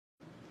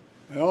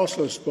I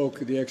also spoke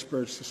to the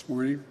experts this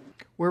morning.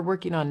 We're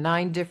working on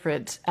 9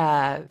 different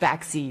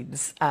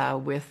vaccines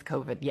with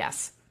COVID,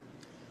 yes.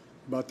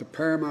 About the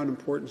paramount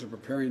importance of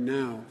preparing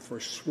now for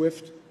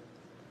swift,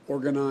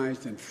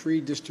 organized, and free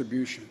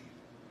distribution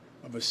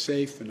of a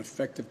safe and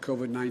effective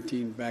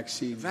COVID-19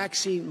 vaccine. The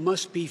vaccine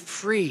must be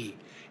free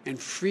and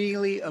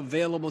freely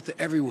available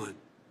to everyone.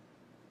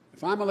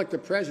 If I'm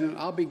elected president,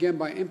 I'll begin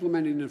by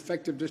implementing an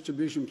effective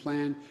distribution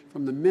plan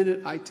from the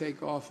minute I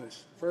take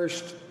office.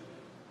 First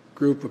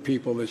group of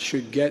people that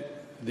should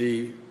get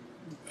the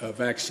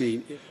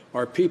vaccine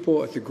are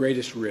people at the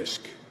greatest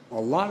risk. A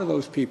lot of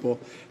those people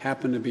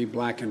happen to be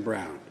black and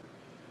brown.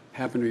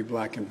 A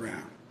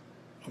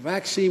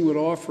vaccine would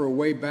offer a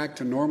way back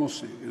to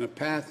normalcy and a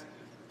path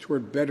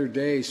toward better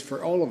days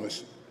for all of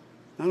us,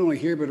 not only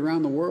here but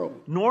around the world.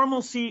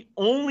 Normalcy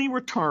only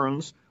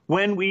returns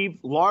when we've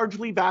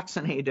largely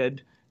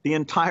vaccinated the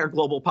entire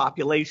global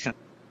population.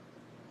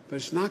 But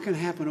it's not going to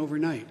happen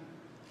overnight.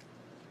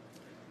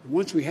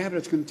 Once we have it,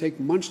 it's going to take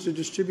months to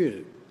distribute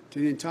it to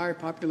the entire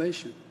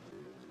population.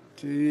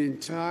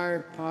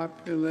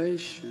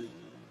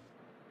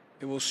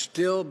 It will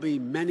still be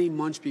many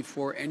months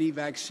before any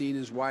vaccine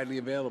is widely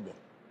available.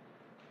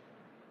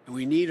 And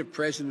we need a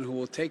president who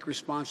will take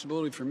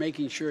responsibility for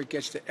making sure it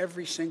gets to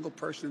every single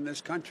person in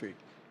this country.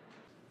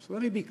 So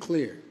let me be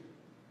clear.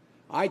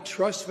 I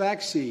trust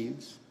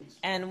vaccines.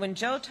 And when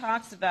Joe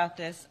talks about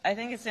this, I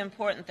think it's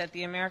important that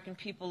the American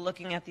people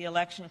looking at the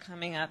election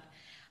coming up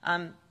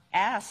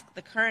ask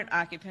the current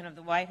occupant of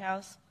the White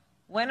House,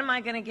 when am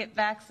I going to get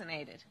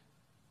vaccinated?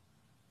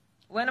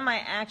 When am I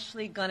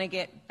actually going to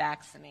get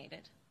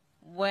vaccinated?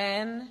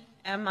 When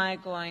am I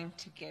going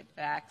to get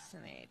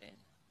vaccinated?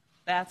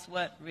 That's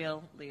what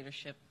real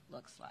leadership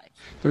looks like.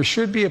 There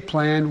should be a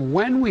plan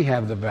when we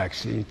have the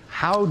vaccine.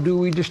 How do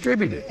we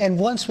distribute it? And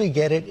once we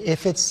get it,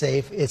 if it's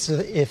safe,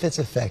 if it's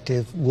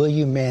effective, will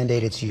you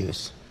mandate its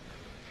use?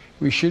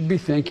 We should be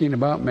thinking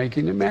about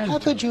making it mandatory. How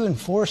could you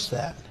enforce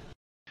that?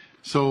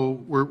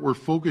 So we're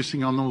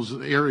focusing on those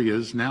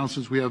areas. Now,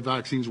 since we have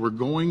vaccines, we're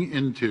going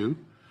into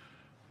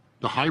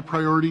the high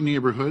priority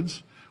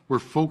neighborhoods. We're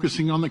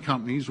focusing on the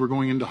companies. We're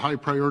going into high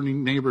priority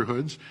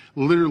neighborhoods,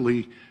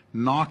 literally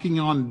knocking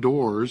on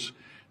doors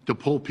to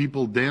pull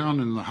people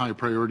down in the high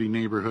priority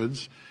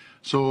neighborhoods.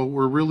 So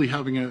we're really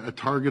having a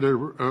targeted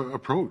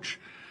approach.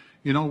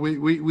 You know,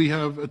 we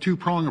have a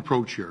 2-prong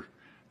approach here.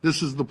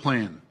 This is the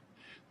plan.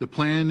 The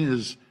plan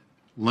is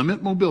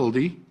limit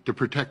mobility to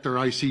protect our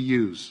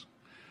ICUs.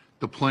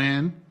 The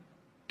plan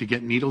to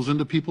get needles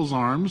into people's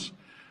arms.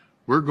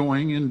 We're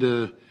going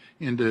into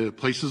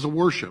places of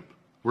worship.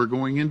 We're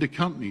going into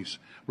companies.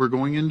 We're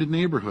going into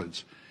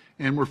neighborhoods.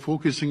 And we're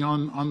focusing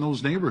on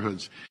those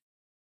neighborhoods.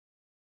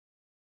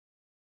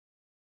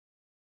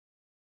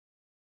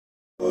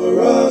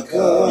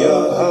 Yahweh,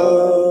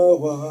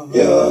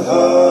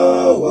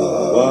 Yahweh,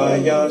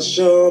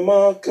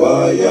 Yahshemaka,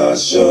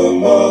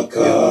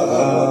 Yahshemaka,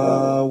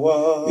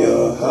 Yahweh,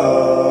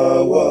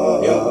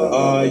 Yahweh,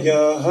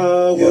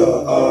 Yahweh,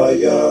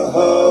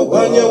 Yahweh,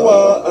 Hanyawa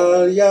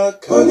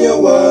al-Yak,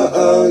 Hanyawa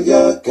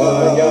al-Yak,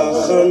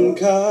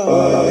 Yachanka,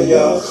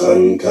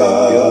 Yachanka,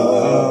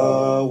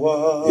 Yahweh,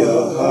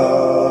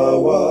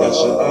 Yahweh,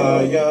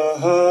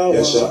 Yahweh,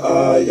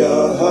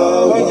 Yahweh,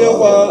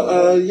 Hanyawa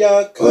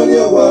al-Yak,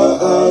 Hanyawa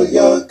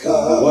al-Yak,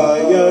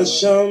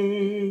 Wayasham,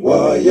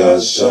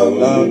 Wayasham,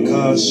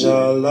 Laka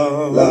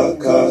Shalom,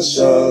 Laka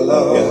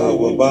Shalom,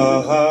 Yahweh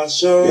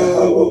Bahasham,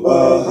 Yahweh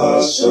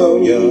Bahasham,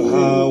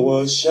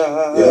 Yahweh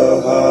Shah,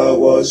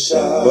 Yahweh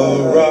Shah,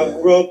 Barak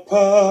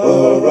Rapah,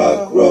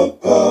 Barak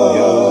Rapah,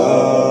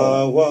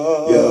 Yahweh,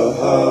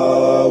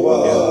 Yahweh,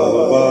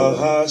 Yahweh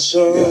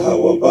Bahasham,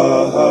 Yahweh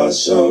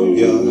Bahasham,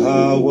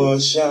 Yahweh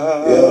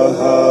Shah,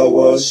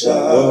 Yahweh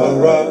Shah,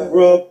 Barak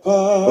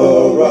Rapah,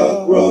 Barak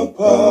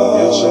Rapah,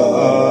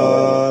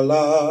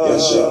 Yasha'Allah,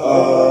 Yasha'Allah.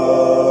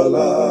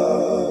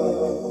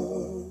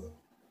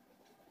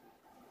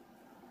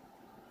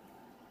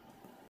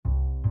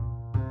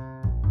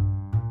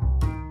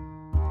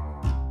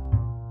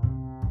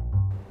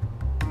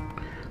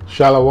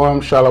 Shalom,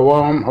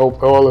 shalom.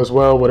 Hope all is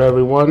well with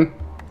everyone.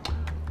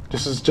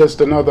 This is just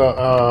another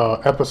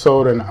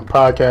episode and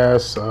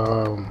podcast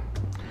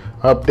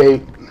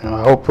update.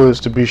 Hopefully it's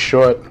to be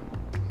short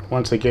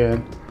once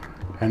again.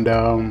 And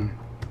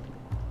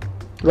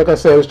like I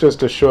said, it's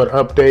just a short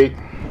update.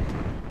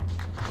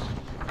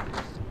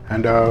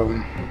 And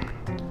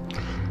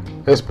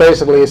it's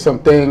basically some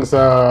things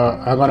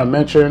I'm going to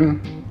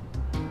mention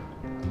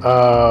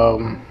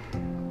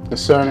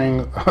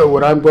concerning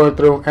what I'm going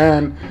through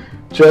and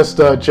just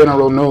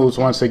general news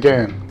once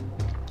again.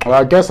 Well,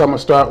 I guess I'm going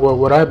to start with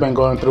what I've been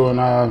going through,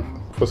 and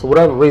for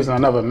whatever reason I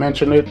never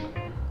mentioned it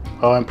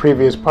in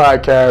previous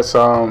podcasts.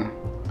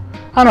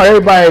 I know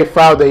everybody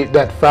filed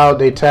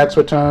their tax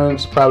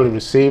returns probably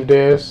received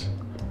theirs.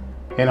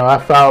 You know, I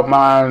filed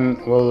mine,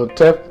 well,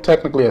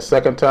 technically a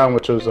second time,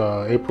 which was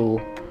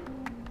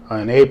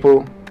in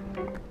April,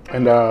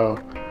 and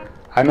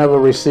I never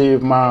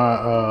received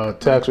my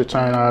tax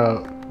return.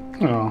 I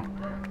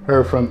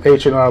heard from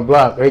H&R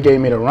Block. They gave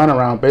me the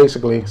runaround.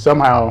 Basically,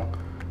 somehow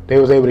they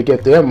was able to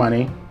get their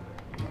money,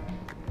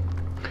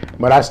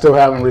 but I still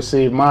haven't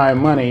received my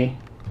money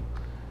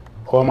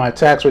or my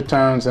tax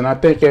returns, and I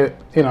think it,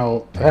 you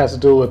know, it has to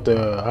do with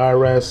the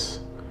IRS,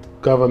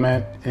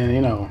 government, and, you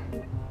know,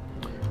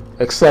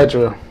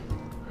 etc.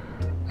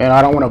 And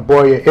I don't want to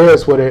bore your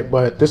ears with it,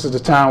 but this is the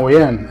time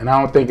we're in, and I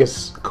don't think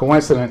it's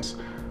coincidence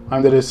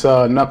under this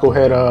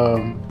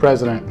knucklehead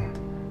president.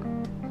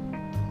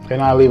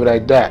 And I'll leave it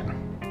like that.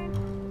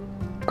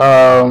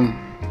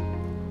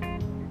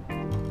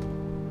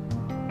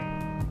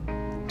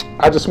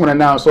 I just want to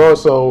announce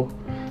also,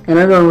 and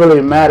it doesn't really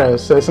matter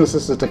since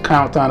this is the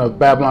countdown of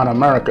Babylon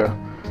America,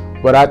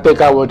 but I think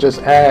I will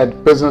just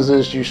add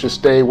businesses you should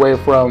stay away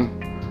from.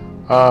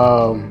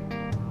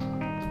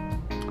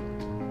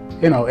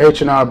 You know,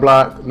 H&R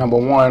Block, number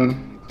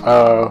one,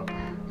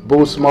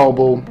 Boost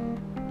Mobile,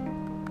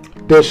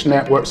 Dish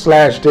Network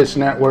 / Dish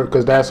Network,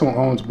 because that's who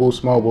owns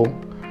Boost Mobile.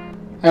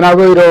 And I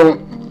really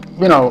don't,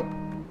 you know,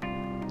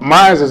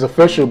 mine is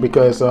official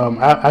because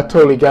I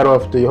totally got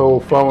off the whole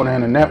phone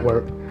and the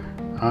network.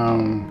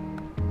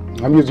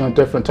 I'm using a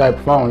different type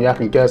of phone. Y'all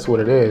can guess what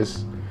it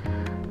is.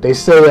 They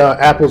say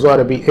apples ought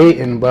to be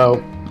eaten.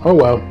 Well, oh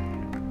well.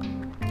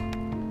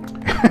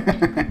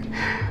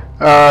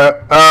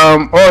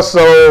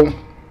 Also,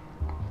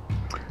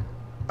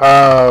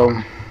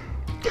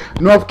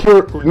 North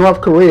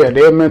Korea,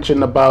 they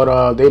mentioned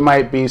about they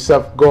might be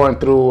going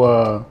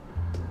through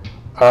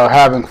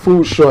having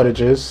food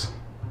shortages.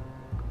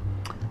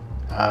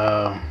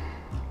 Oh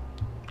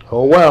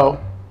well.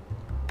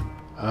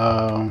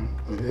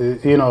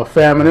 You know,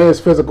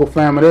 physical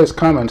famine is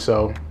coming,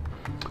 so,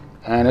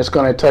 and it's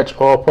going to touch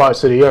all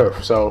parts of the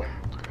earth, so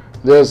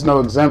there's no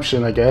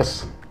exemption, I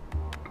guess.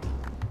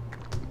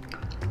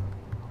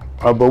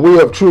 But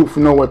we of truth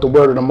know what the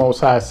word of the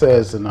Most High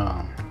says in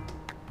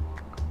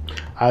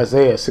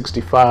Isaiah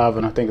 65,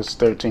 and I think it's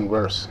 13th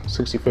verse,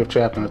 65th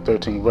chapter and the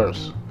 13th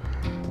verse.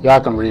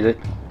 Y'all can read it.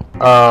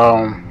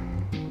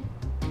 I'm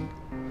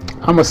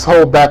going to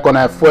hold back on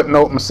that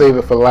footnote and save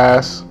it for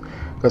last,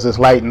 because it's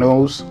light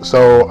news.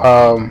 So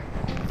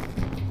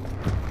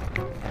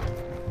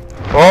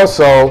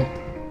also,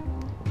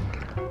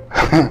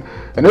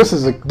 and this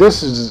is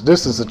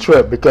a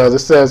trip, because it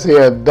says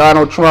here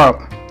Donald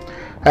Trump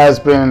has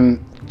been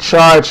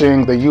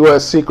charging the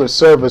U.S. Secret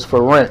Service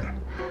for rent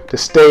to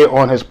stay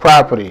on his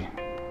property.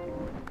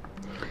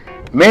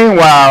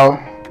 Meanwhile,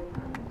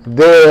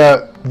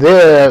 they're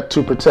there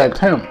to protect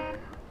him.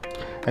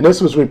 And this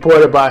was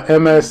reported by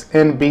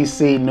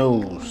MSNBC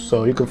News,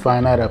 so you can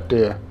find that up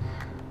there.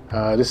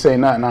 This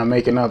ain't nothing I'm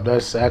making up.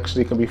 That's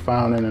actually can be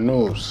found in the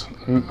news.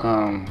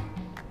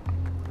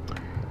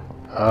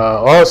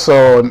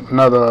 Also,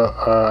 another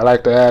I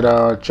like to add: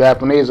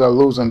 Japanese are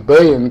losing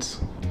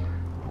billions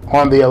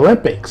on the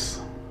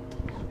Olympics.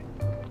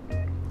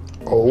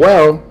 Oh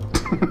well.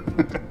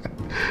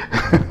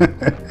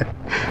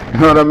 You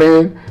know what I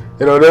mean?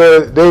 You know,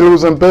 they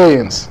losing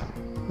billions.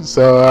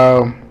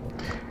 So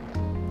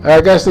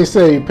I guess they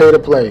say you pay to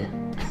play.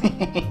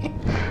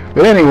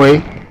 But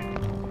anyway,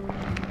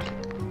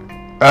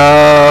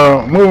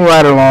 moving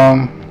right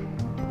along.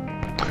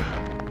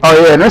 Oh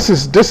yeah, and this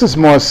is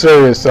more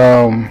serious.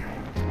 And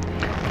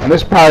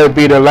this probably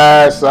be the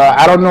last.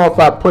 I don't know if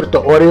I put the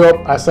audio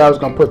up. I said I was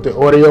gonna put the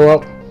audio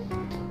up,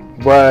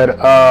 but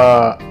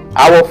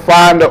I will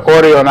find the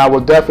audio and I will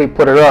definitely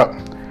put it up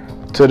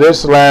to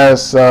this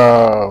last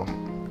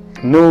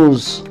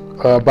news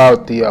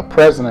about the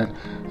president.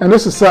 And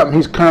this is something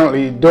he's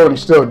currently doing.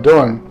 He's still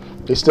doing.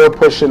 He's still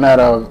pushing that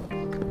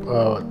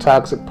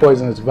toxic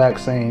poisonous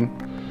vaccine.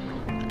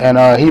 And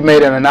he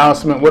made an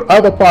announcement with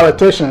other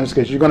politicians,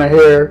 because you're going to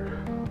hear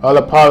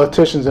other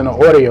politicians in the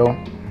audio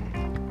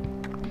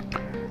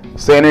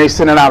saying they're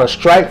sending out a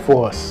strike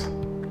force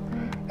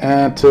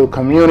and to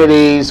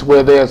communities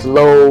where there's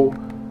low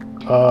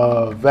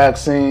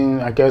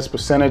vaccine, I guess,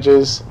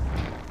 percentages.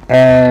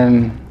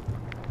 And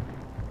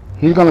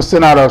he's going to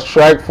send out a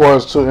strike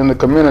force in the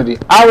community.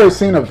 I already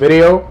seen a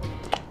video.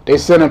 They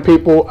sending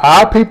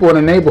our people in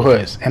the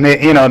neighborhoods, and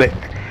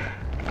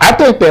I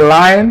think they're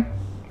lying,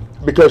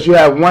 because you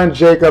have one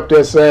Jake up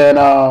there saying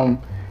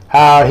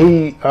how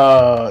he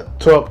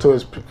talked to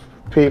his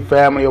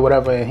family or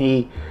whatever, and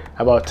he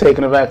about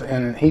taking the vaccine,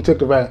 and he took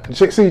the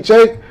vaccine. See,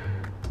 Jake,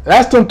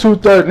 that's them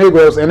 2/3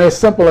 Negroes, and they're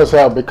simple as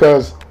hell,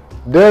 because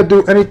they'll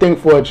do anything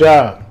for a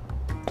job,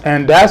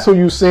 and that's who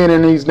you seeing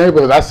in these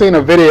neighborhoods. I seen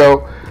a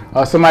video.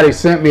 Somebody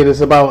sent me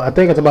this I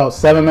think it's about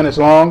 7 minutes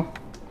long.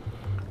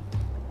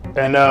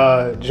 And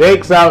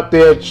Jake's out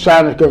there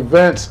trying to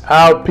convince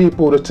our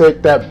people to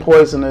take that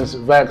poisonous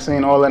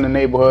vaccine all in the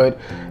neighborhood.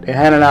 They're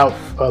handing out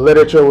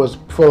literature was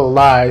full of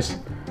lies.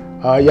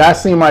 Y'all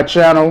see my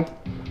channel,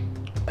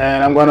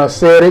 and I'm going to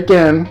say it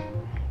again.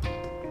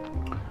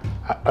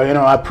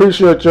 I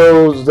appreciate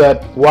those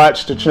that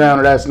watch the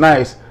channel. That's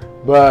nice.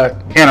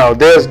 But,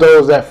 there's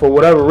those that for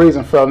whatever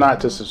reason felt not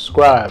to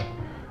subscribe.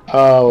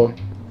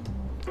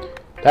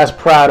 That's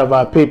pride of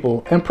our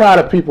people, and pride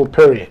of people,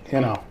 period.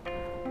 And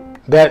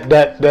that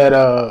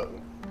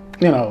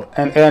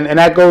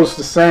goes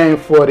the same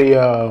for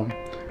the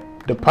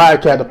the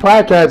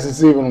podcast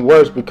is even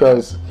worse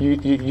because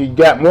you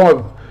got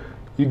more,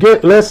 you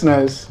get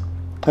listeners,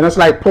 and it's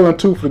like pulling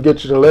tooth to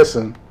get you to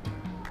listen,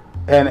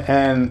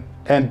 and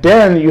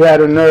then you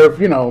had a nerve,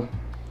 you know,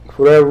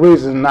 for whatever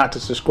reason, not to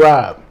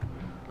subscribe,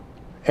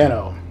 you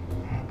know.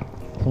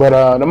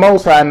 But the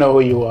Most High know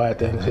who you are at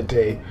the end of the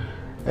day,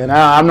 and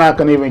I'm not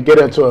gonna even get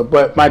into it.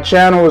 But my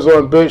channel is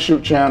on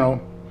BitChute channel,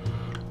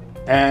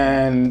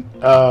 and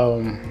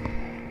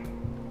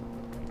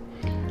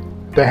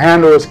the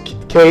handle is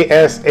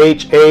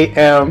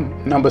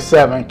KSHAM number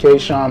 7,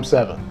 KSHAM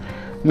 7.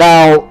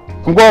 Now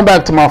I'm going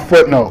back to my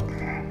footnote.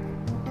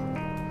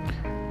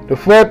 The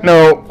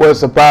footnote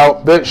was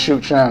about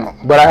BitChute channel,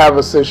 but I have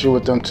a issue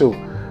with them too.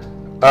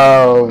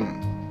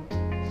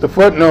 The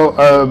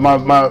footnote,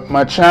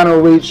 my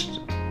channel reached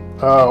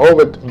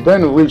over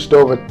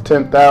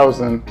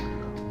 10,000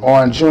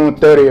 on June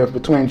 30th.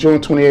 Between June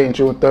 28th and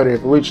June 30th,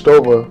 it reached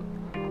over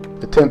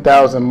the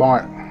 10,000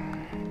 mark.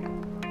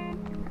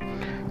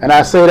 And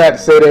I say that to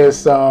say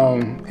there's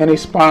any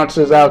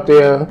sponsors out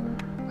there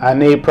I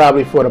need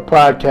probably for the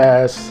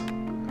podcast,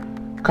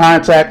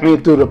 contact me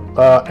through the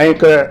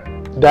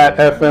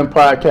Anchor.fm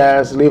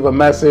podcast. Leave a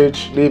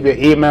message, leave your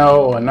email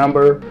or a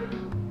number,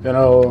 you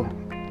know,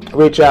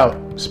 reach out,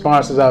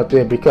 sponsors out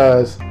there,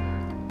 because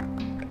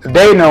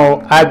they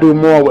know I do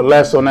more with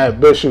less on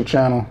that BitChute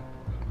channel,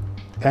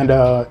 and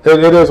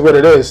it is what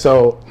it is.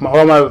 So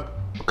all my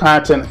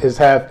content is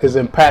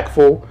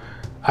impactful.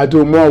 I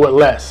do more with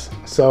less,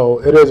 so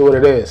it is what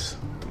it is.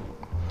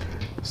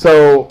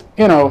 So,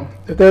 you know,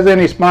 if there's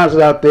any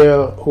sponsors out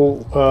there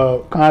who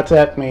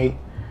contact me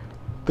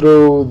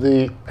through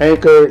the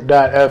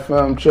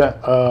Anchor.fm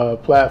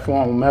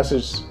platform,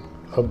 message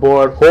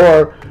board,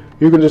 or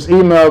you can just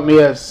email me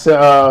at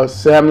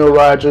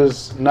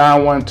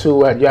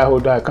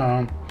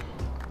samuelrogers912@yahoo.com.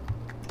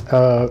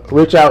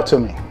 Reach out to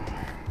me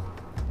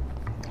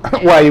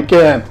while you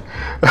can.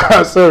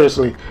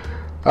 Seriously.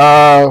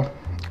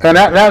 And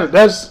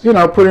that's, you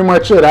know, pretty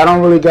much it. I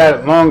don't really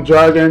got long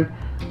jargon.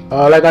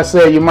 Like I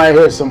said, you might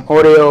hear some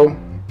audio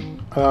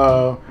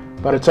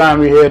by the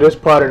time you hear this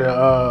part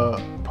of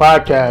the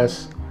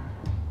podcast.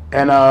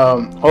 And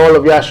all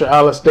of Yasha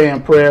Allah, stay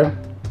in prayer.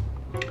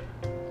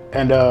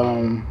 And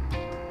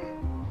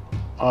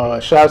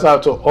shouts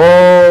out to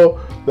all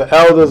the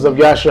elders of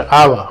Yasha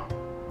Allah.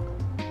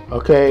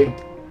 Okay?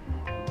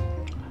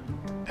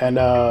 And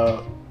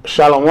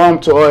shalom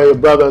to all your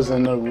brothers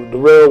and the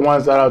real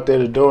ones that are out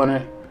there doing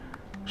it.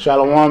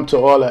 Shalom to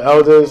all the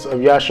elders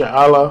of Yasha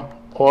Allah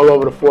all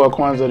over the four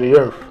corners of the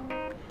earth.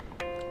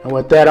 And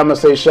with that, I'm going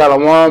to say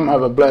shalom.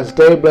 Have a blessed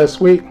day, blessed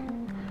week,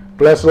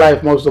 blessed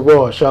life most of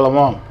all.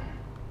 Shalom.